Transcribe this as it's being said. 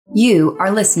You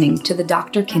are listening to The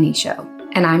Dr. Kinney Show,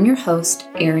 and I'm your host,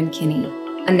 Erin Kinney,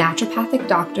 a naturopathic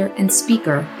doctor and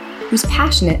speaker who's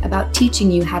passionate about teaching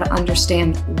you how to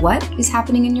understand what is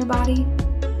happening in your body,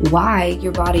 why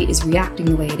your body is reacting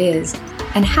the way it is,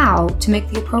 and how to make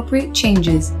the appropriate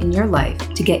changes in your life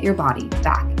to get your body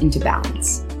back into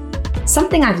balance.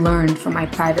 Something I've learned from my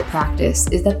private practice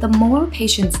is that the more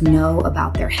patients know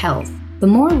about their health, the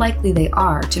more likely they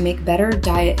are to make better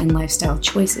diet and lifestyle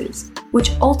choices, which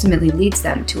ultimately leads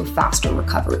them to a faster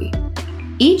recovery.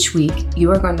 Each week, you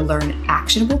are going to learn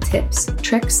actionable tips,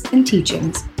 tricks, and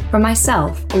teachings from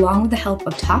myself, along with the help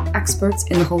of top experts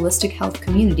in the holistic health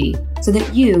community, so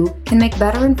that you can make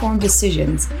better informed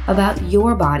decisions about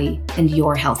your body and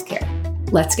your healthcare.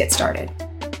 Let's get started.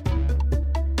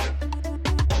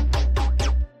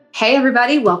 Hey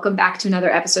everybody, welcome back to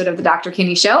another episode of The Dr.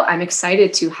 Kinney Show. I'm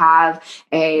excited to have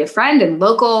a friend and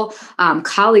local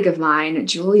colleague of mine,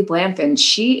 Julie Blamphin.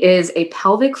 She is a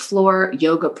pelvic floor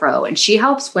yoga pro, and she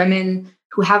helps women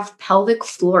who have pelvic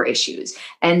floor issues.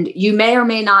 And you may or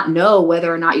may not know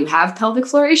whether or not you have pelvic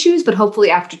floor issues, but hopefully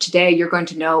after today, you're going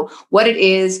to know what it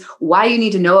is, why you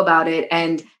need to know about it,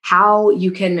 and how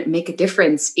you can make a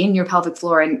difference in your pelvic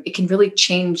floor. And it can really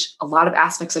change a lot of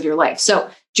aspects of your life. So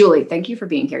Julie, thank you for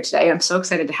being here today. I'm so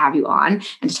excited to have you on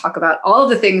and to talk about all of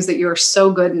the things that you're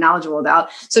so good and knowledgeable about.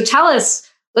 So tell us,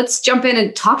 let's jump in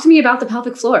and talk to me about the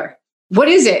pelvic floor. What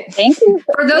is it? Thank you.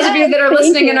 For those of you that are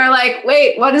listening and are like,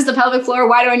 wait, what is the pelvic floor?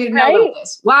 Why do I need to know about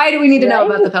this? Why do we need to know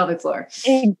about the pelvic floor?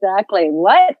 Exactly.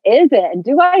 What is it? And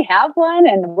do I have one?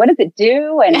 And what does it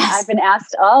do? And I've been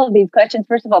asked all of these questions.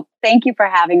 First of all, thank you for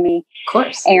having me. Of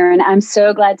course. Erin, I'm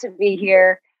so glad to be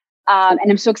here.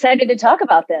 And I'm so excited to talk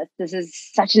about this. This is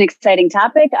such an exciting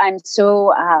topic. I'm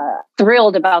so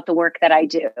thrilled about the work that I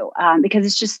do because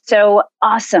it's just so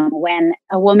awesome when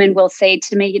a woman will say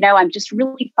to me, you know, I'm just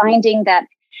really finding that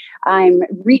I'm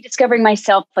rediscovering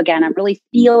myself again. I'm really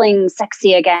feeling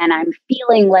sexy again. I'm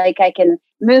feeling like I can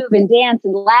move and dance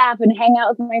and laugh and hang out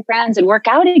with my friends and work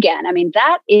out again. I mean,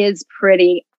 that is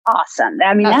pretty awesome.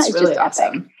 I mean, that is really just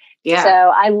awesome. epic. Yeah. So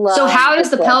I love. So how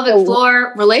does the pelvic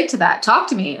floor relate to that? Talk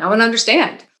to me. I want to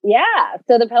understand. Yeah.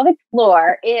 So the pelvic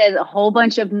floor is a whole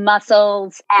bunch of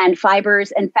muscles and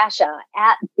fibers and fascia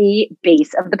at the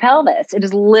base of the pelvis. It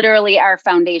is literally our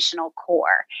foundational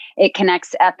core. It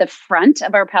connects at the front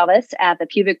of our pelvis at the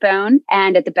pubic bone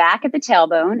and at the back at the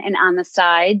tailbone and on the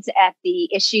sides at the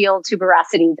ischial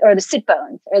tuberosities or the sit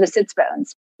bones or the sits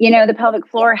bones. You know, the pelvic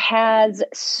floor has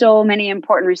so many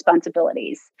important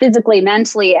responsibilities, physically,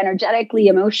 mentally, energetically,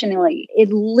 emotionally. It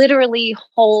literally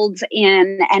holds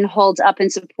in and holds up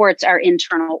and supports our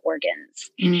internal organs.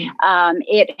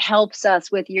 It helps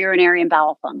us with urinary and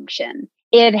bowel function.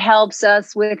 It helps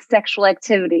us with sexual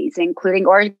activities, including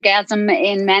orgasm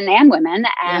in men and women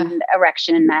and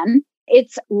erection in men.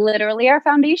 It's literally our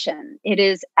foundation. It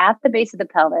is at the base of the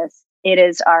pelvis. It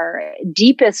is our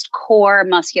deepest core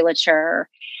musculature.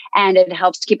 And it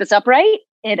helps to keep us upright.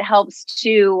 It helps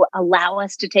to allow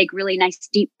us to take really nice,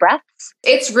 deep breaths.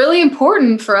 It's really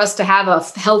important for us to have a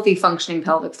healthy functioning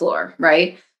pelvic floor,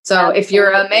 right? So Absolutely. If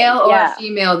you're a male or a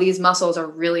female, these muscles are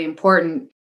really important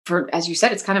for, as you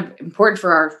said, it's kind of important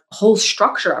for our whole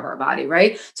structure of our body,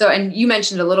 right? So, and you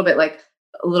mentioned a little bit of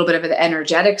the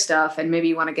energetic stuff, and maybe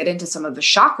you want to get into some of the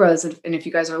chakras. And if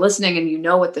you guys are listening and you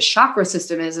know what the chakra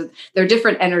system is, there are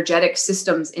different energetic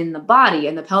systems in the body,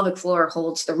 and the pelvic floor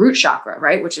holds the root chakra,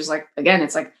 right? Which is like, again,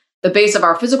 it's like the base of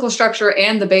our physical structure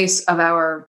and the base of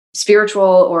our spiritual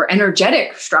or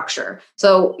energetic structure.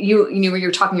 So you know, when you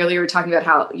were talking earlier, you were talking about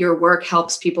how your work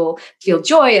helps people feel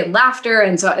joy and laughter.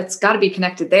 And so it's got to be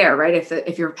connected there, right?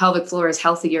 If your pelvic floor is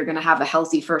healthy, you're going to have a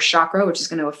healthy first chakra, which is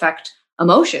going to affect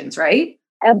emotions, right?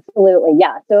 Absolutely.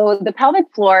 Yeah. So the pelvic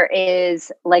floor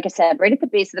is, like I said, right at the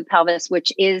base of the pelvis,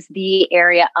 which is the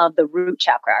area of the root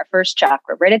chakra, our first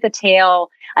chakra, right at the tail.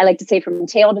 I like to say from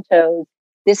tail to toes.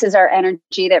 This is our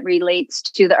energy that relates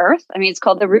to the earth. I mean, it's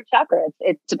called the root chakra.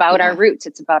 It's about our roots.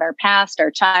 It's about our past,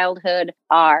 our childhood,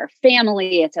 our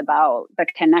family. It's about the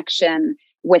connection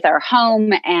with our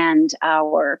home and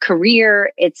our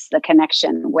career. It's the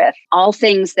connection with all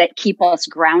things that keep us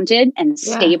grounded and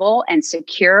stable and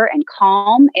secure and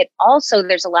calm. It also,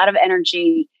 there's a lot of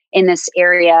energy in this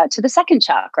area to the second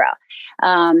chakra.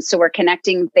 So we're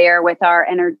connecting there with our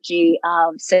energy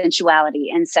of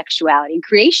sensuality and sexuality and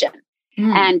creation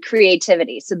and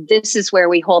creativity. So this is where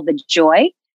we hold the joy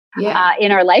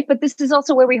in our life, but this is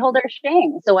also where we hold our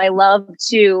shame. So I love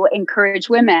to encourage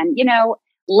women, you know,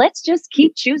 let's just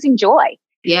keep choosing joy.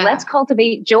 Let's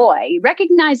cultivate joy,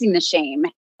 recognizing the shame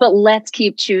but let's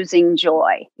keep choosing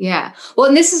joy. Yeah. Well,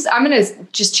 and I'm going to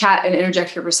just chat and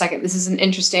interject here for a second. This is an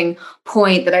interesting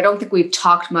point that I don't think we've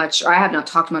talked much, or I have not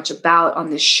talked much about on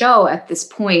this show at this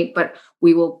point, but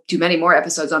we will do many more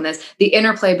episodes on this, the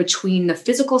interplay between the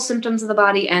physical symptoms of the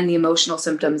body and the emotional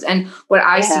symptoms. And what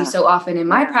I see so often in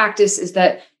my practice is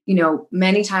that,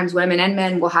 many times women and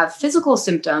men will have physical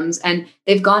symptoms and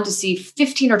they've gone to see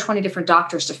 15 or 20 different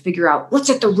doctors to figure out what's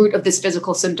at the root of this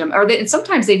physical symptom. And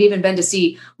sometimes they've even been to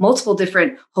see multiple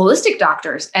different holistic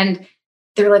doctors. And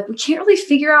they're like, we can't really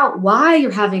figure out why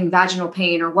you're having vaginal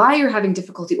pain or why you're having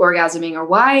difficulty orgasming or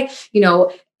why,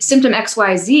 symptom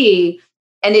XYZ.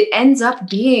 And it ends up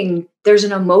being, there's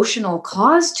an emotional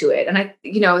cause to it.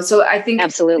 And so I think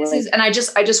absolutely. I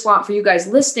just want for you guys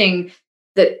listening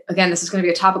that, again, this is going to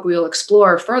be a topic we will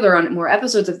explore further on more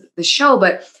episodes of the show,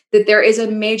 but that there is a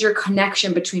major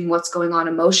connection between what's going on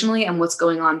emotionally and what's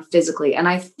going on physically. And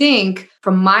I think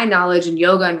from my knowledge in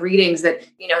yoga and readings that,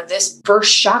 this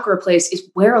first chakra place is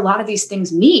where a lot of these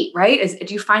things meet, right?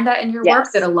 Do you find that in your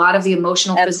work that a lot of the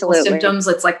emotional physical symptoms,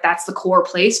 it's like, that's the core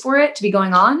place for it to be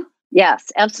going on?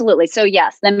 Yes, absolutely. So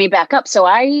yes, let me back up. So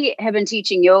I have been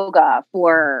teaching yoga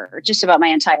for just about my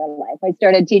entire life. I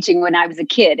started teaching when I was a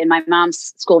kid in my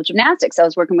mom's school of gymnastics. I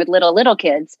was working with little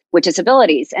kids with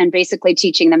disabilities and basically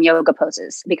teaching them yoga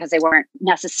poses because they weren't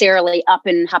necessarily up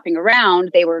and hopping around.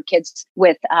 They were kids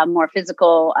with more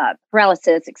physical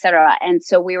paralysis, et cetera. And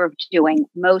so we were doing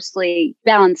mostly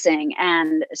balancing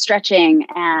and stretching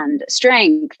and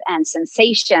strength and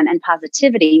sensation and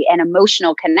positivity and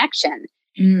emotional connection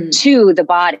to the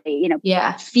body,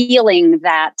 feeling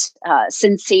that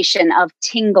sensation of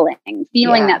tingling,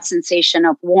 feeling that sensation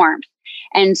of warmth.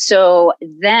 And so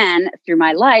then through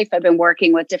my life, I've been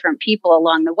working with different people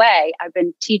along the way. I've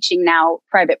been teaching now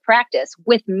private practice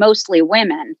with mostly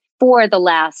women for the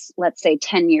last, let's say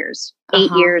 10 years,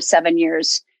 8 years, 7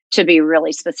 years, to be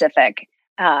really specific,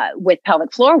 with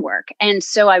pelvic floor work. And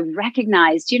so I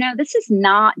recognized, this is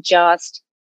not just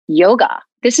yoga.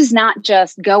 This is not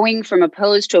just going from a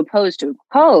pose to a pose to a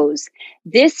pose.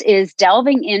 This is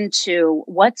delving into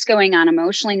what's going on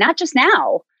emotionally, not just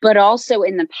now, but also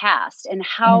in the past. And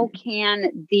how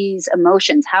can these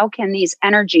emotions, how can these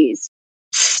energies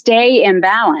stay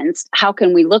imbalanced? How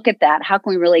can we look at that? How can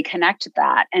we really connect to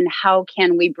that? And how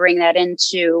can we bring that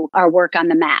into our work on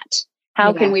the mat?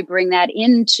 How can we bring that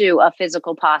into a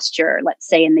physical posture, let's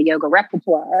say in the yoga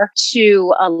repertoire,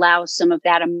 to allow some of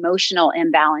that emotional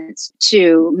imbalance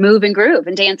to move and groove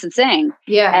and dance and sing,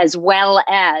 as well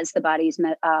as the body's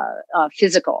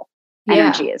physical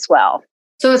energy as well.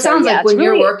 So it sounds like when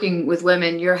you're working with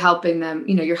women, you're helping them,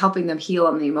 you're helping them heal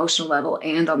on the emotional level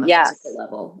and on the physical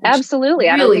level. Absolutely.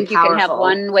 I don't think you can have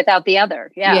one without the other.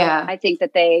 I think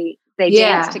that they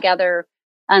dance together.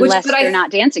 Unless they're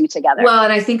not dancing together. Well,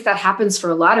 and I think that happens for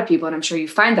a lot of people. And I'm sure you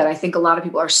find that. I think a lot of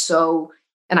people are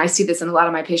and I see this in a lot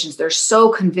of my patients, they're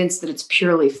so convinced that it's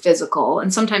purely physical.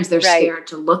 And sometimes they're scared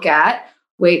to look at,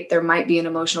 wait, there might be an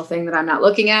emotional thing that I'm not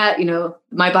looking at.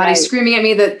 My body's screaming at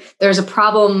me that there's a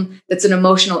problem that's an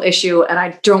emotional issue and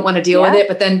I don't want to deal with it.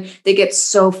 But then they get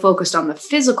so focused on the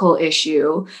physical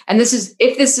issue. And if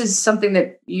this is something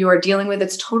that you are dealing with,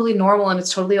 it's totally normal and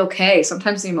it's totally okay.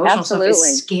 Sometimes the emotional stuff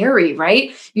is scary,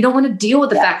 right? You don't want to deal with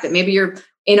the fact that maybe you're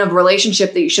in a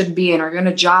relationship that you shouldn't be in, or you're in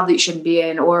a job that you shouldn't be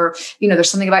in, or,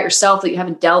 there's something about yourself that you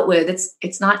haven't dealt with.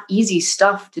 It's not easy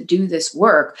stuff to do this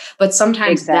work, but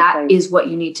sometimes that is what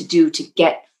you need to do to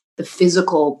get the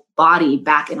physical body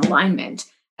back in alignment.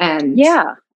 And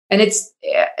it's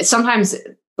sometimes,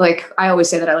 like I always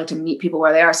say that I like to meet people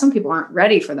where they are. Some people aren't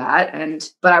ready for that.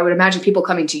 But I would imagine people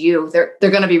coming to you, they're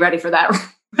going to be ready for that,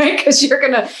 right? Because you're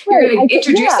going to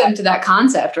introduce them to that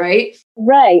concept, right?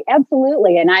 Right.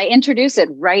 Absolutely. And I introduce it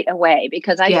right away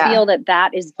because I feel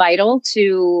that is vital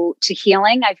to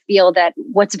healing. I feel that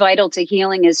what's vital to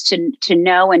healing is to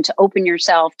know and to open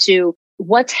yourself to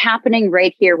what's happening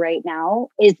right here, right now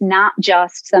is not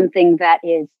just something that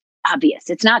is obvious.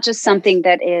 It's not just something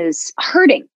that is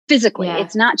hurting physically. Yeah.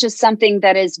 It's not just something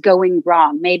that is going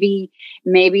wrong. Maybe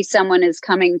someone is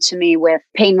coming to me with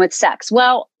pain with sex.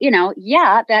 Well,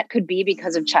 that could be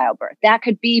because of childbirth. That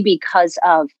could be because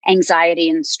of anxiety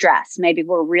and stress. Maybe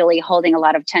we're really holding a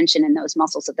lot of tension in those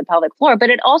muscles of the pelvic floor, but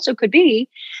it also could be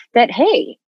that,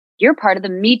 hey, you're part of the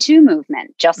Me Too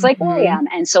movement, just like I am.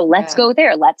 And so let's go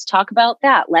there. Let's talk about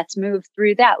that. Let's move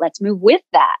through that. Let's move with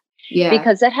that. Yeah.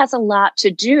 Because that has a lot to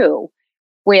do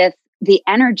with the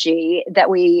energy that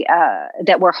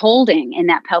we're holding in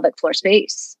that pelvic floor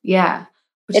space. Yeah.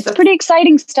 It's pretty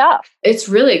exciting stuff. It's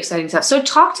really exciting stuff. So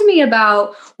talk to me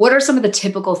about what are some of the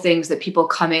typical things that people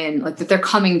come in, like that they're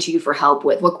coming to you for help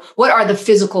with? What are the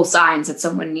physical signs that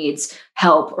someone needs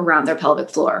help around their pelvic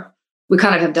floor? We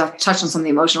kind of have touched on some of the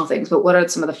emotional things, but what are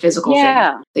some of the physical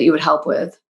things that you would help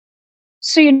with?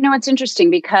 So, it's interesting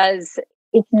because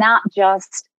it's not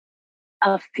just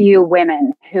a few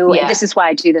women who, this is why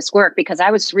I do this work, because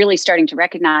I was really starting to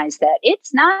recognize that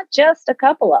it's not just a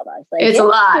couple of us. Like, it's a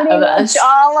lot of us.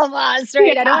 All of us,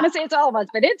 right? I don't want to say it's all of us,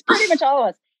 but it's pretty much all of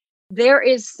us. There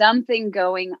is something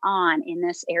going on in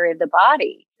this area of the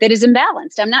body that is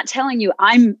imbalanced. I'm not telling you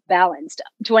I'm balanced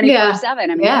 24/7. I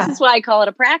mean, this is why I call it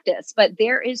a practice, but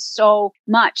there is so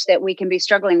much that we can be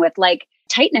struggling with, like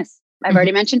tightness. I've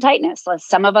already mentioned tightness.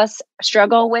 Some of us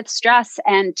struggle with stress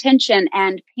and tension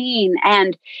and pain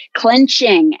and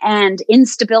clenching and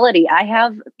instability. I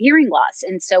have hearing loss.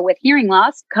 And so with hearing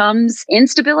loss comes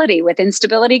instability. With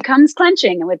instability comes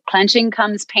clenching. And with clenching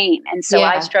comes pain. And so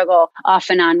I struggle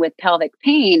off and on with pelvic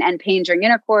pain and pain during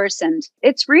intercourse. And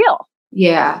it's real.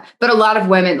 Yeah. But a lot of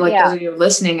women, like those of you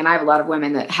listening, and I have a lot of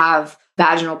women that have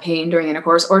vaginal pain during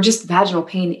intercourse or just vaginal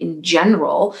pain in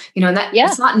general, and that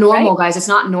it's not normal, guys. It's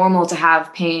not normal to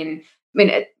have pain. I mean,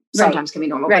 it sometimes can be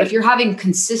normal, but if you're having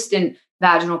consistent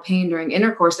vaginal pain during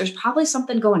intercourse, there's probably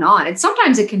something going on. And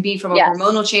sometimes it can be from a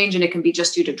hormonal change and it can be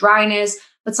just due to dryness,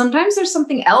 but sometimes there's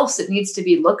something else that needs to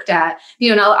be looked at.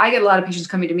 Now I get a lot of patients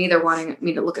coming to me, they're wanting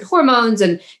me to look at hormones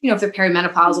and, if they're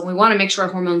perimenopausal, we want to make sure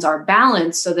hormones are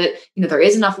balanced so that, there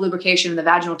is enough lubrication and the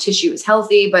vaginal tissue is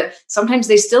healthy, but sometimes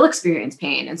they still experience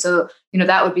pain. And so,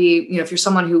 that would be, if you're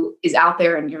someone who is out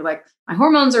there and you're like, my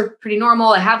hormones are pretty normal,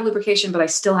 I have lubrication, but I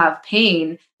still have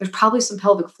pain, there's probably some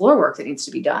pelvic floor work that needs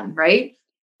to be done, right?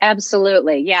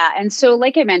 Absolutely. Yeah. And so,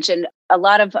 like I mentioned, a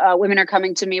lot of women are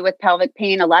coming to me with pelvic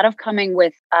pain, a lot of coming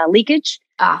with leakage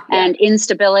and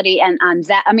instability. And on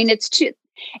that, I mean,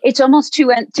 it's almost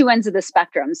two ends of the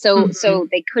spectrum. So, so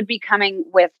they could be coming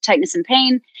with tightness and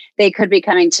pain. They could be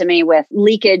coming to me with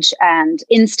leakage and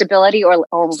instability, or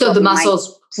so the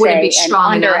muscles wouldn't be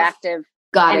strong enough. Underactive.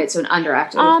 Got it. So an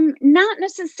underactive. Not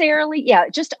necessarily. Yeah.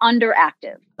 Just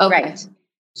underactive. Okay. Right.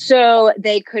 So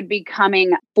they could be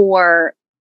coming for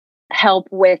help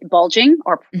with bulging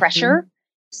or pressure.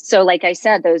 So like I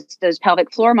said, those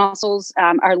pelvic floor muscles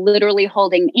are literally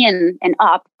holding in and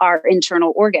up our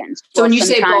internal organs. So when you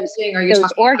say bulging, are you talking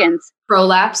organs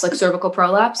prolapse, like cervical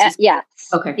prolapse? Yes.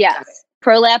 Okay. Yes.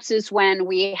 Prolapse is when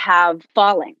we have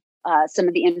falling some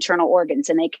of the internal organs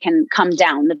and they can come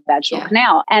down the vaginal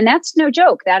canal. And that's no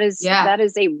joke. That is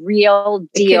a real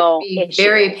deal issue.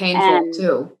 Very painful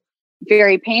too.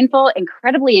 Very painful,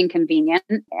 incredibly inconvenient.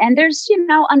 And there's,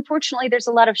 unfortunately, there's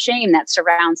a lot of shame that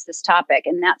surrounds this topic.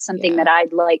 And that's something that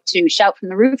I'd like to shout from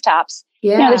the rooftops.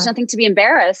 Yeah. There's nothing to be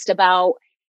embarrassed about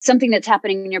something that's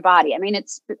happening in your body. I mean,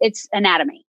 it's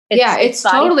anatomy. It's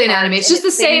totally anatomy. It's just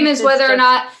the same as whether or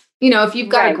not, if you've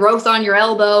got a growth on your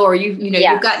elbow or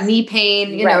you've got knee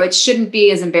pain, it shouldn't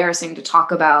be as embarrassing to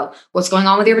talk about what's going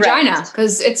on with your vagina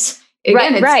because it's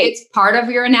part of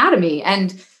your anatomy.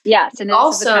 And yes, and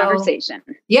also a conversation.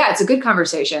 Yeah, it's a good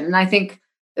conversation. And I think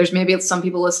there's maybe some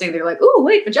people listening, they're like, oh,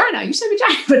 wait, vagina, you said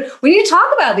vagina. But we need to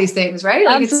talk about these things, right?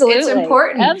 Like Absolutely. It's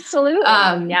important.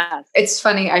 Absolutely. Yes. It's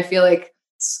funny. I feel like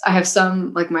I have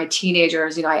some, like my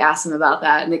teenagers, I ask them about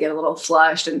that and they get a little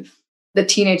flushed. And the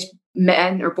teenage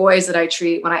men or boys that I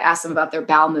treat, when I ask them about their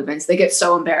bowel movements, they get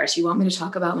so embarrassed. You want me to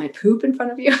talk about my poop in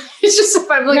front of you? It's just so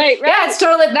fun. Like, yeah, it's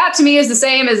totally, that to me is the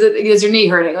same as your knee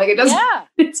hurting. Like it doesn't,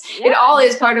 it all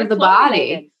is part of the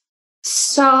body.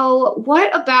 So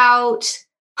what about,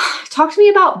 talk to me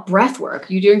about breath work.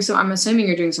 I'm assuming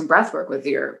you're doing some breath work with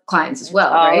your clients as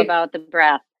well, right? It's all about the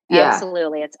breath. Yeah.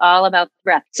 Absolutely. It's all about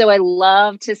breath. So I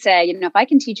love to say, if I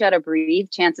can teach you how to breathe,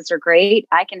 chances are great.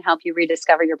 I can help you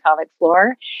rediscover your pelvic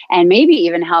floor and maybe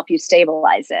even help you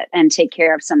stabilize it and take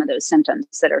care of some of those symptoms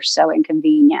that are so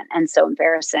inconvenient and so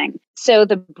embarrassing. So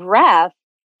the breath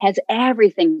has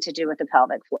everything to do with the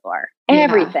pelvic floor.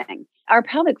 Everything. Our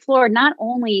pelvic floor not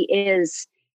only is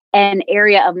an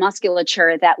area of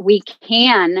musculature that we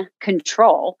can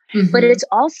control, but it's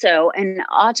also an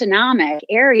autonomic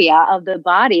area of the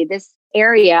body. This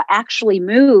area actually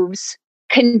moves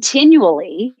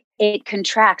continually. It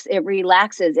contracts, it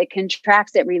relaxes, it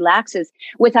contracts, it relaxes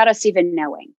without us even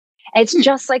knowing. It's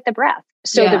just like the breath.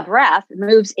 So the breath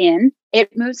moves in,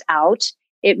 it moves out,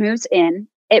 it moves in,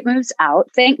 it moves out.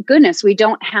 Thank goodness we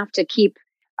don't have to keep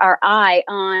our eye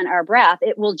on our breath.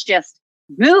 It will just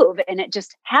move and it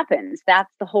just happens.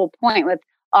 That's the whole point with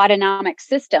autonomic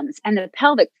systems. And the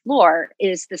pelvic floor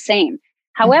is the same.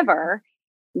 However,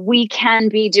 we can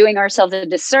be doing ourselves a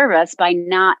disservice by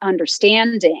not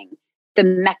understanding the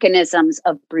mechanisms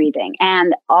of breathing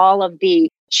and all of the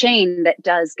chain that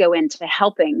does go into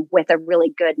helping with a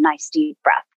really good, nice deep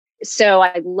breath. So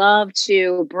I love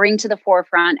to bring to the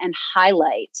forefront and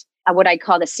highlight what I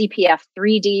call the CPF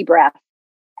 3D breath.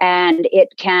 And it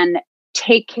can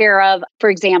take care of, for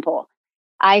example,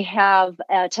 I have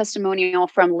a testimonial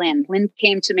from Lynn. Lynn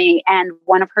came to me, and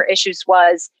one of her issues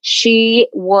was she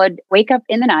would wake up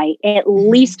in the night at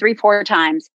least 3-4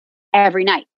 times every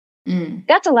night.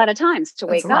 That's a lot of times to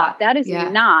wake up. That is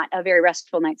not a very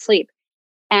restful night's sleep.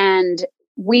 And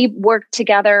we worked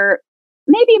together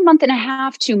maybe a month and a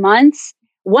half, 2 months,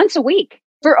 once a week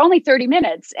for only 30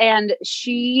 minutes. And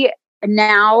she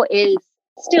now is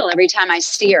still, every time I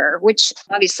see her, which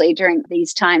obviously during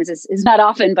these times is not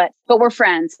often, but we're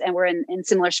friends and we're in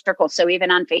similar circles. So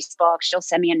even on Facebook, she'll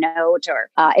send me a note, or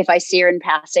if I see her in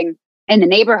passing in the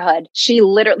neighborhood, she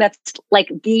literally, that's like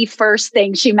the first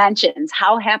thing she mentions,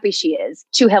 how happy she is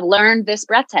to have learned this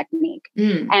breath technique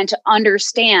and to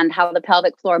understand how the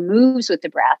pelvic floor moves with the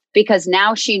breath, because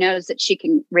now she knows that she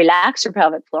can relax her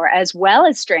pelvic floor as well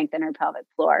as strengthen her pelvic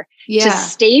floor to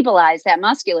stabilize that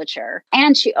musculature.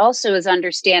 And she also is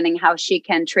understanding how she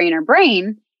can train her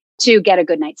brain to get a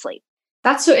good night's sleep.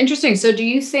 That's so interesting. So do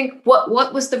you think,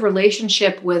 what was the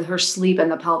relationship with her sleep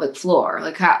and the pelvic floor?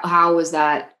 Like how was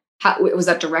that? How was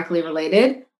that directly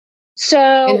related?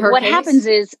 So what happens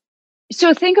is,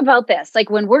 so think about this,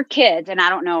 like when we're kids, and I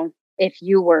don't know if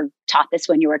you were taught this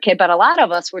when you were a kid, but a lot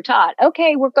of us were taught,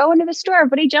 okay, we're going to the store,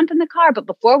 everybody jump in the car. But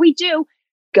before we do,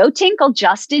 go tinkle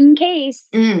just in case,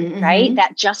 right?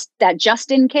 That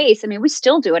just in case. I mean, we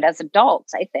still do it as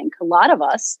adults, I think, a lot of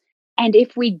us. And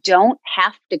if we don't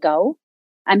have to go,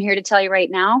 I'm here to tell you right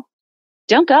now,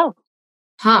 don't go.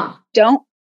 Don't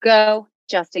go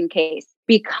just in case.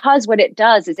 Because what it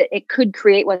does is it could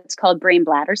create what's called brain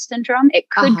bladder syndrome. It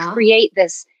could create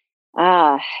this.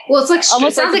 Well, it's like, it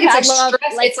sounds like it's like stress.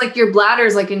 It's like your bladder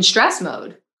is like in stress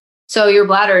mode. So your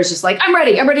bladder is just like, I'm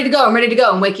ready to go,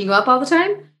 and waking you up all the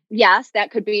time. Yes,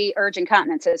 that could be urge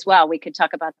incontinence as well. We could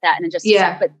talk about that in just a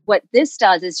second. But what this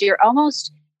does is you're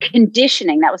almost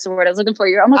conditioning. That was the word I was looking for.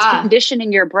 You're almost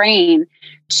conditioning your brain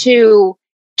to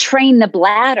train the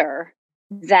bladder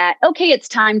that, okay, it's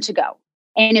time to go.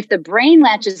 And if the brain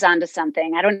latches onto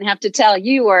something, I don't have to tell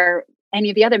you or any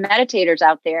of the other meditators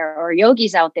out there or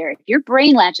yogis out there, if your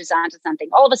brain latches onto something,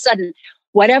 all of a sudden,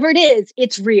 whatever it is,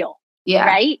 it's real.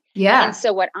 Right? And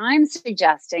so what I'm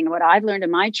suggesting, what I've learned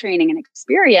in my training and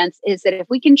experience is that if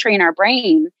we can train our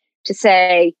brain to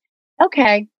say,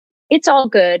 okay, it's all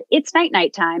good. It's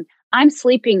night time. I'm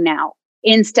sleeping now,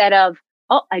 instead of,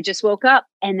 oh, I just woke up,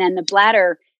 and then the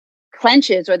bladder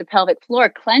clenches or the pelvic floor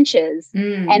clenches.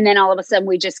 And then all of a sudden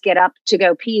we just get up to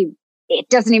go pee. It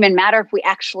doesn't even matter if we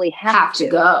actually have to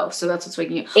go. So that's what's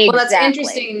waking you. Exactly. Well, that's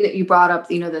interesting that you brought up,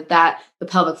 that the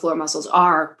pelvic floor muscles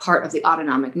are part of the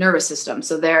autonomic nervous system.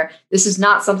 So this is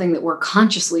not something that we're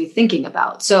consciously thinking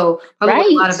about. So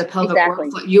probably a lot of the pelvic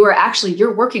work,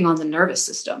 you're working on the nervous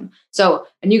system. So,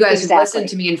 and you guys who listened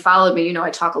to me and followed me, I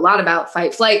talk a lot about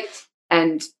fight, flight,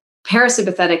 and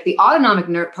parasympathetic. The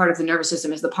autonomic part of the nervous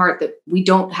system is the part that we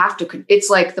don't have to, it's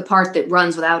like the part that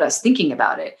runs without us thinking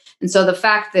about it. And so the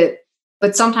fact that,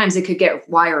 but sometimes it could get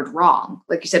wired wrong.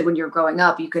 Like you said, when you're growing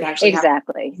up, you could actually have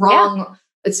wrong. Yeah.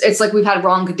 It's like we've had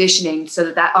wrong conditioning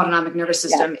so that autonomic nervous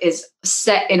system is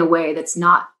set in a way that's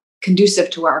not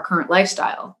conducive to our current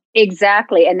lifestyle.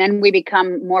 Exactly. And then we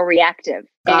become more reactive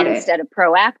instead of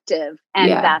proactive.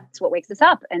 And that's what wakes us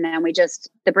up. And then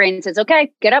the brain says,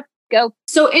 okay, get up, go.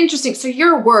 So interesting. So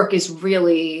your work is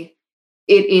really,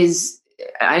 it is,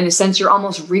 in a sense, you're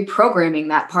almost reprogramming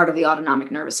that part of the autonomic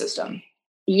nervous system.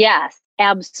 Yes,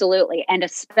 absolutely. And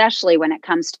especially when it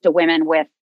comes to women with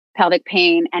pelvic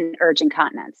pain and urge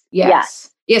incontinence. Yes.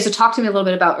 Yeah. So talk to me a little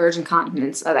bit about urge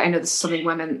incontinence. I know this is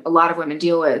something a lot of women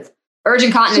deal with. Urge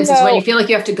incontinence is when you feel like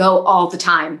you have to go all the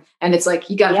time. And it's like,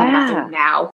 you got to find the bathroom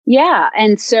now. Yeah.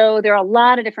 And so there are a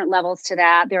lot of different levels to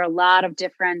that. There are a lot of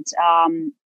different,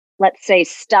 let's say,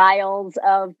 styles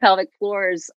of pelvic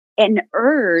floors. An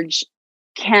urge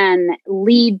can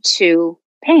lead to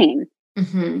pain.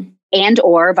 And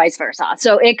or vice versa.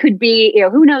 So it could be,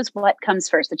 who knows what comes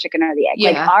first, the chicken or the egg?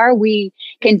 Like, are we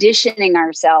conditioning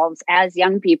ourselves as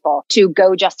young people to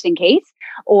go just in case?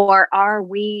 Or are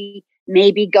we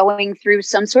maybe going through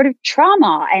some sort of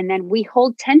trauma and then we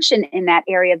hold tension in that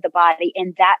area of the body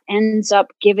and that ends up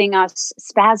giving us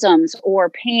spasms or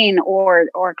pain or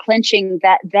clenching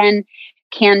that then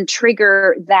can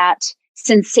trigger that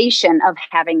sensation of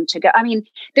having to go. I mean,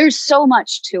 there's so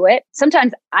much to it.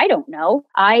 Sometimes I don't know.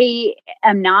 I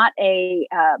am not a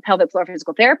pelvic floor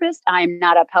physical therapist. I'm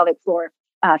not a pelvic floor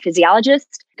a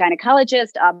physiologist,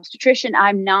 gynecologist, obstetrician.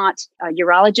 I'm not a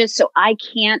urologist, so I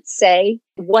can't say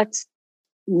what's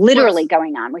literally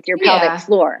going on with your pelvic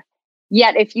floor.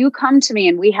 Yet, if you come to me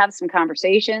and we have some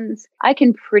conversations, I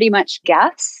can pretty much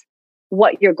guess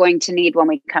what you're going to need when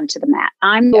we come to the mat.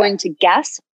 I'm going to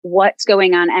guess what's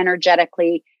going on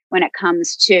energetically when it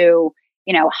comes to,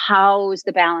 how's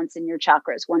the balance in your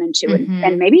chakras 1 and 2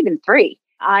 and maybe even 3.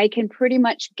 I can pretty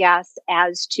much guess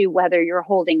as to whether you're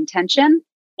holding tension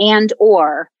and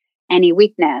or any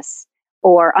weakness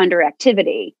or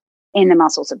underactivity in the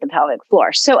muscles of the pelvic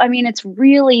floor. So, it's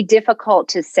really difficult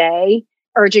to say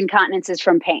urge incontinence is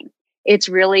from pain. It's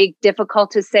really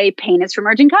difficult to say pain is from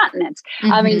urge incontinence.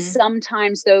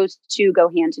 Sometimes those two go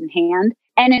hand in hand.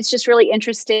 And it's just really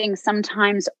interesting.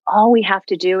 Sometimes all we have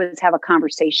to do is have a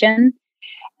conversation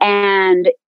and,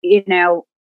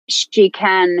 she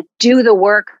can do the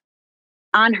work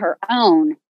on her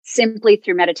own simply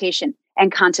through meditation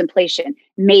and contemplation,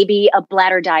 maybe a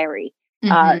bladder diary,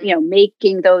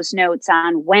 making those notes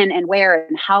on when and where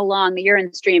and how long the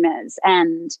urine stream is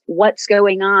and what's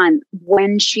going on,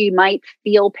 when she might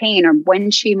feel pain or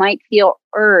when she might feel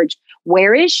urge.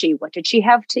 Where is she? What did she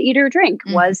have to eat or drink?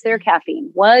 Was there caffeine?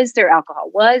 Was there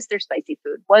alcohol? Was there spicy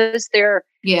food? Was there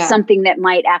something that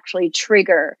might actually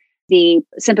trigger the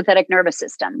sympathetic nervous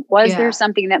system? Was there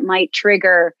something that might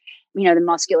trigger, the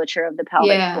musculature of the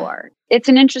pelvic floor? It's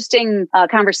an interesting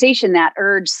conversation, that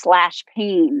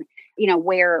urge/pain,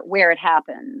 where it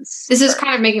happens. This is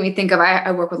kind of making me think of,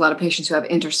 I work with a lot of patients who have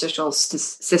interstitial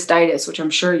cystitis, which I'm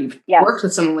sure you've worked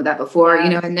with someone with that before,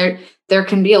 and there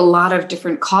can be a lot of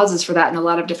different causes for that and a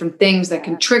lot of different things that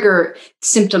can trigger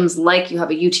symptoms like you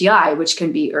have a UTI, which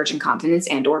can be urge incontinence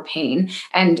and or pain.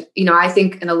 And, I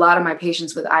think in a lot of my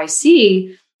patients with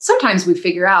IC, sometimes we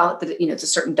figure out that, it's a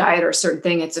certain diet or a certain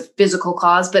thing, it's a physical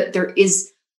cause, but there is,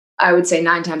 I would say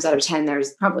 9 times out of 10,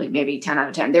 there's probably maybe 10 out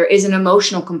of 10. There is an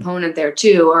emotional component there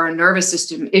too, or a nervous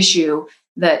system issue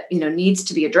that, needs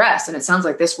to be addressed. And it sounds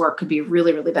like this work could be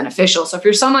really, really beneficial. So if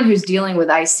you're someone who's dealing with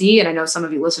IC, and I know some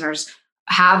of you listeners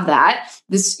have that,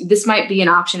 this might be an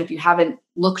option. If you haven't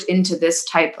looked into this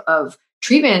type of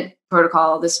treatment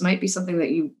protocol, this might be something that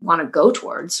you want to go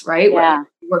towards, right? Yeah.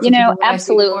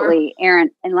 Absolutely, Erin.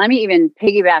 And let me even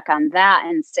piggyback on that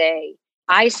and say,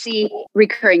 I see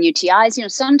recurring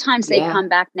UTIs, sometimes they come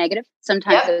back negative.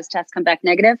 Sometimes those tests come back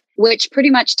negative, which pretty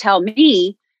much tell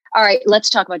me, all right, let's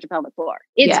talk about your pelvic floor.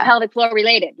 It's pelvic floor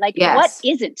related. Like what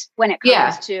isn't when it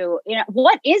comes to,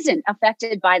 what isn't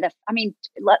affected by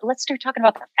let's start talking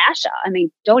about the fascia.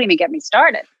 Don't even get me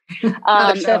started.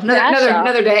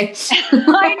 Another day.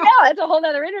 I know, it's a whole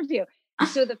other interview.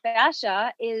 So the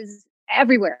fascia is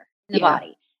everywhere in the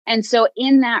body. And so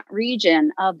in that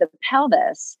region of the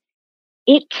pelvis,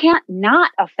 it can't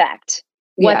not affect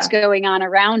what's going on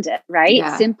around it, right?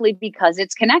 Yeah. Simply because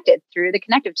it's connected through the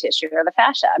connective tissue or the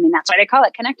fascia. That's why they call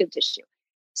it connective tissue.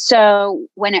 So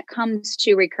when it comes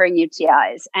to recurring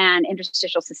UTIs and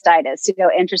interstitial cystitis,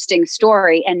 interesting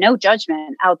story and no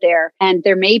judgment out there. And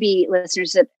there may be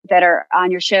listeners that are on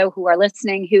your show who are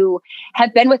listening who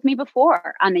have been with me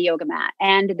before on the yoga mat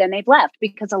and then they've left,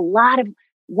 because a lot of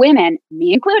women,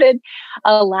 me included,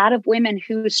 a lot of women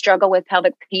who struggle with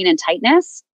pelvic pain and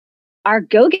tightness are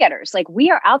go-getters. Like, we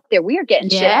are out there, we are getting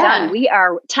shit done. We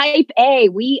are type A,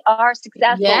 we are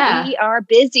successful, we are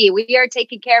busy, we are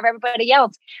taking care of everybody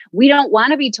else. We don't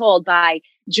want to be told by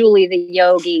Julie the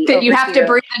yogi that you have to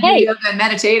breathe and do yoga and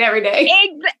meditate every day.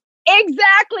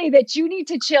 Exactly, that you need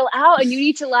to chill out and you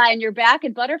need to lie on your back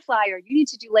and butterfly, or you need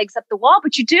to do legs up the wall,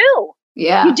 but you do.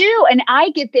 Yeah, you do. And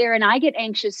I get there and I get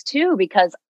anxious too,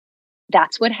 because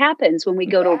that's what happens when we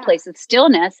go to a place of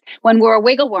stillness, when we're a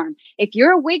wiggle worm. If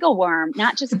you're a wiggle worm,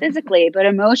 not just physically, but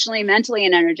emotionally, mentally,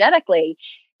 and energetically,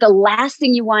 the last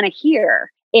thing you want to hear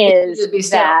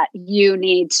is that you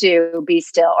need to be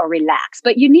still or relax.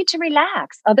 But you need to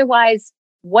relax. Otherwise,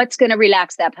 what's going to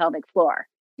relax that pelvic floor?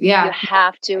 Yeah. You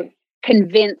have to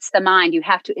convince the mind. You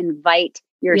have to invite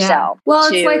yourself well,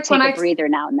 to it's like take when a breather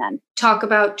now and then. Talk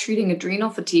about treating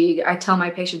adrenal fatigue. I tell my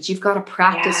patients, you've got to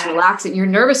practice relaxing your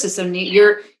nervous system.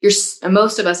 You're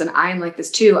most of us, and I'm like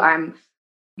this too. I'm,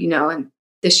 and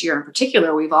this year in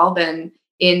particular, we've all been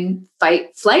in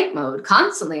fight flight mode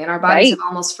constantly, and our bodies have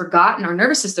almost forgotten, our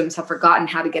nervous systems have forgotten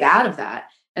how to get out of that.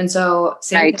 And so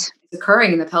same thing is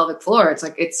occurring in the pelvic floor. It's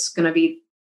like, it's going to be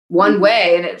one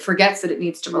way and it forgets that it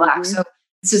needs to relax. So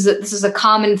this is a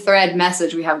common thread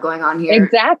message we have going on here.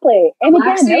 Exactly. And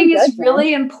relaxing is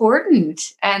really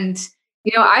important. And,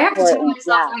 I have to tell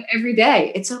myself that every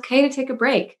day. It's okay to take a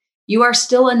break. you are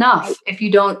still enough if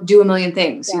you don't do a million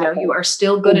things. Exactly. You are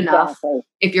still good enough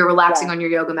if you're relaxing on your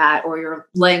yoga mat, or you're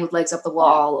laying with legs up the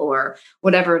wall, or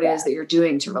whatever it is that you're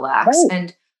doing to relax.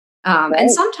 And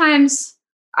sometimes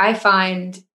I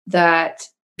find that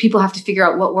people have to figure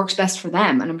out what works best for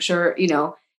them. And I'm sure,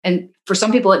 and for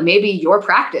some people, it may be your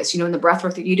practice, in the breath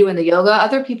work that you do in the yoga.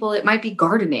 Other people, it might be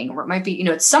gardening, or it might be,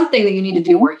 it's something that you need to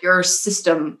do where your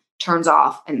system turns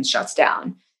off and shuts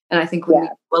down. And I think when we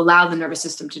allow the nervous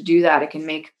system to do that,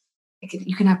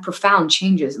 you can have profound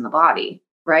changes in the body,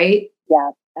 right?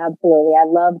 Yes, absolutely. I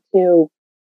love to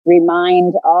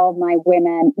remind all my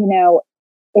women,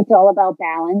 it's all about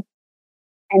balance.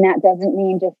 And that doesn't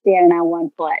mean just standing on one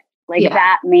foot.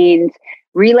 That means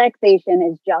relaxation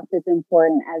is just as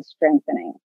important as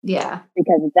strengthening. Yeah.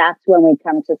 Because that's when we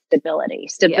come to stability.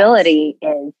 Stability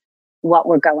is what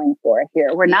we're going for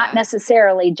here. We're not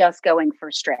necessarily just going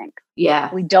for strength.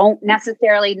 Yeah. We don't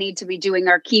necessarily need to be doing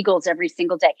our Kegels every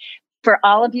single day. For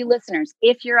all of you listeners,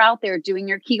 if you're out there doing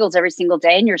your Kegels every single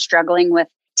day and you're struggling with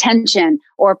tension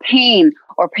or pain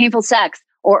or painful sex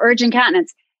or urge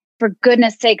incontinence, for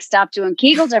goodness sake, stop doing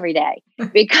Kegels every day,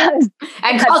 because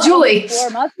and call Julie. Floor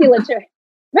musculature,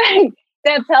 right?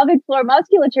 That pelvic floor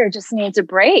musculature just needs a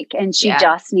break, and she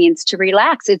just needs to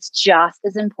relax. It's just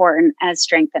as important as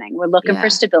strengthening. We're looking for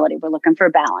stability. We're looking for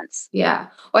balance. Yeah.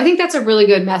 Well, I think that's a really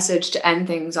good message to end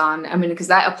things on. I mean, because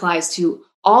that applies to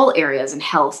all areas in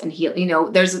health and healing.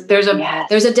 There's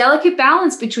a delicate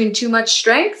balance between too much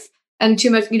strength and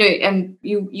too much, and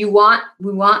we want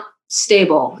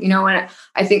stable, and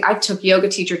I think I took yoga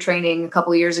teacher training a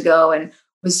couple of years ago, and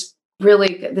was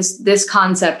really this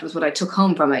concept was what I took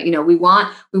home from it. We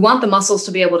want the muscles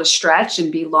to be able to stretch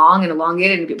and be long and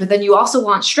elongated, but then you also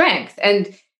want strength,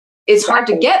 and it's hard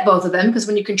to get both of them, because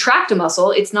when you contract a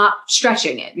muscle, it's not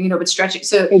stretching it, but stretching.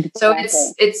 So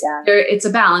it's a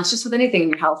balance. Just with anything in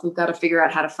your health, we've got to figure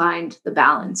out how to find the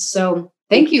balance. So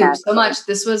thank you so much.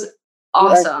 This was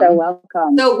awesome. You're so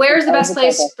welcome. So where's the best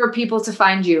place for people to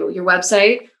find you? Your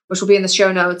website, which will be in the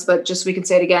show notes, but just so we can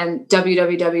say it again,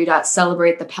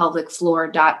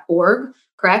 www.celebratethepelvic.org,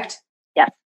 correct? Yes.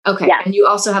 Okay. Yes. And you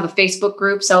also have a Facebook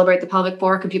group, Celebrate the Pelvic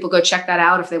Floor. Can people go check that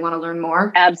out if they want to learn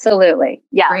more? Absolutely.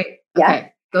 Yeah. Great. Okay. Yeah.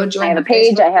 Go join. I have a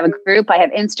page. I have a group. I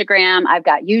have Instagram. I've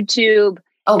got YouTube.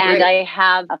 And I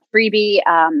have a freebie.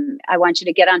 I want you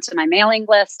to get onto my mailing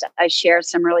list. I share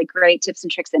some really great tips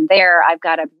and tricks in there. I've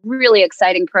got a really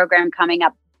exciting program coming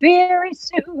up very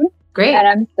soon. Great. And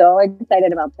I'm so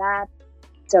excited about that.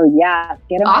 So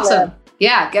get on awesome. the list.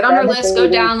 Yeah, get on our list, go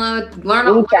download, learn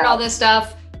all this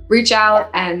stuff, reach out.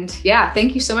 And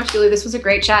thank you so much, Julie. This was a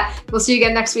great chat. We'll see you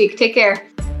again next week. Take care.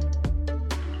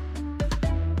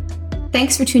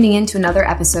 Thanks for tuning in to another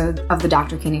episode of The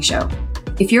Dr. Kinney Show.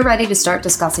 If you're ready to start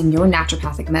discussing your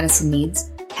naturopathic medicine needs,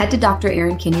 head to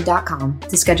drerinkinney.com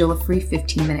to schedule a free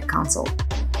 15-minute consult.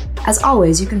 As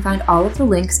always, you can find all of the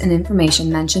links and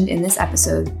information mentioned in this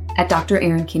episode at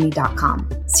drerinkinney.com.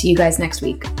 See you guys next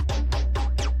week.